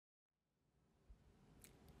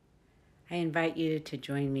I invite you to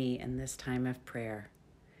join me in this time of prayer,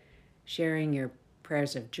 sharing your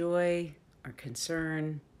prayers of joy or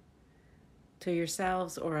concern to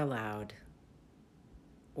yourselves or aloud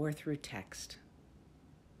or through text.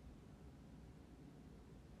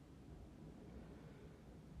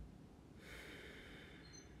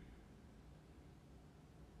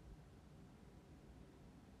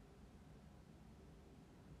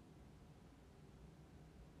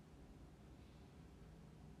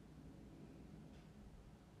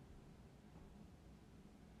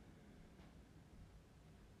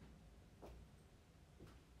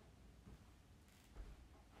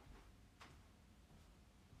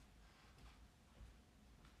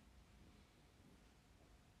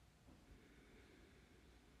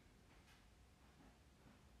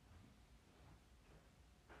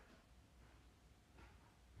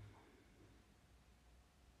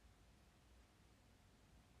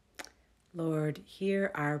 Lord, hear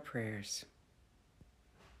our prayers.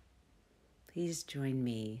 Please join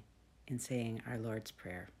me in saying our Lord's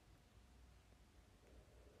Prayer.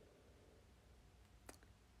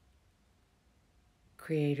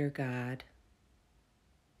 Creator God,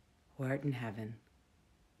 who art in heaven,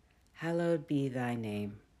 hallowed be thy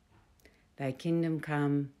name. Thy kingdom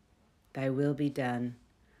come, thy will be done,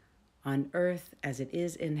 on earth as it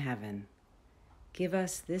is in heaven. Give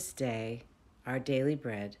us this day our daily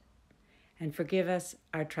bread, and forgive us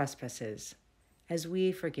our trespasses, as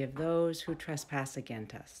we forgive those who trespass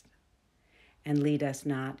against us. And lead us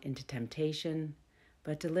not into temptation,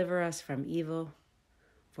 but deliver us from evil.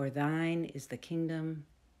 For thine is the kingdom,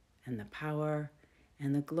 and the power,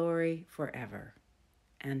 and the glory forever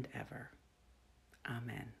and ever.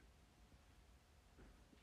 Amen.